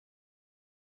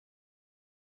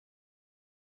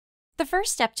The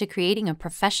first step to creating a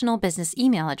professional business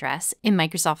email address in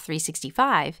Microsoft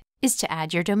 365 is to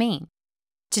add your domain.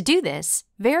 To do this,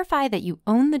 verify that you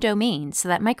own the domain so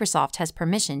that Microsoft has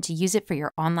permission to use it for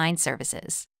your online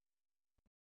services.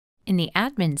 In the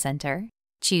Admin Center,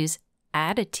 choose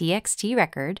Add a TXT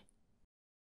record,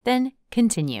 then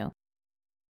Continue.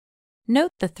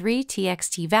 Note the 3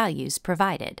 TXT values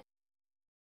provided.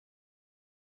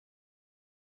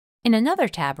 In another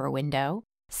tab or window,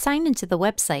 sign into the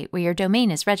website where your domain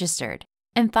is registered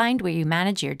and find where you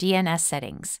manage your DNS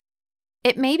settings.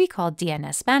 It may be called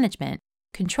DNS Management,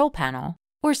 Control Panel,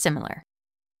 or similar.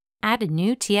 Add a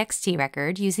new TXT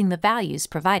record using the values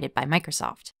provided by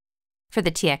Microsoft. For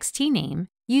the TXT name,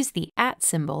 use the @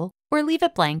 symbol or leave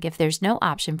it blank if there's no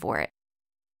option for it.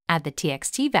 Add the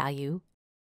TXT value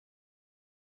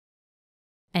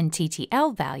and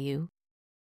TTL value,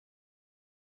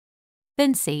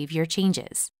 then save your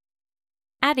changes.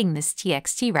 Adding this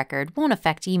TXT record won't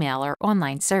affect email or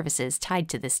online services tied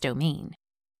to this domain.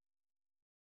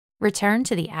 Return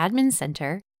to the Admin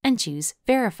Center and choose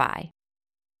Verify.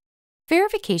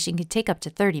 Verification can take up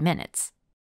to 30 minutes.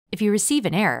 If you receive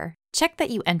an error, check that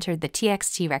you entered the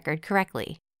TXT record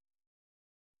correctly.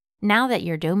 Now that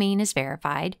your domain is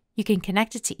verified, you can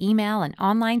connect it to email and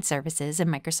online services in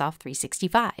Microsoft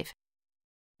 365.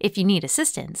 If you need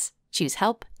assistance, choose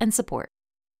Help and Support.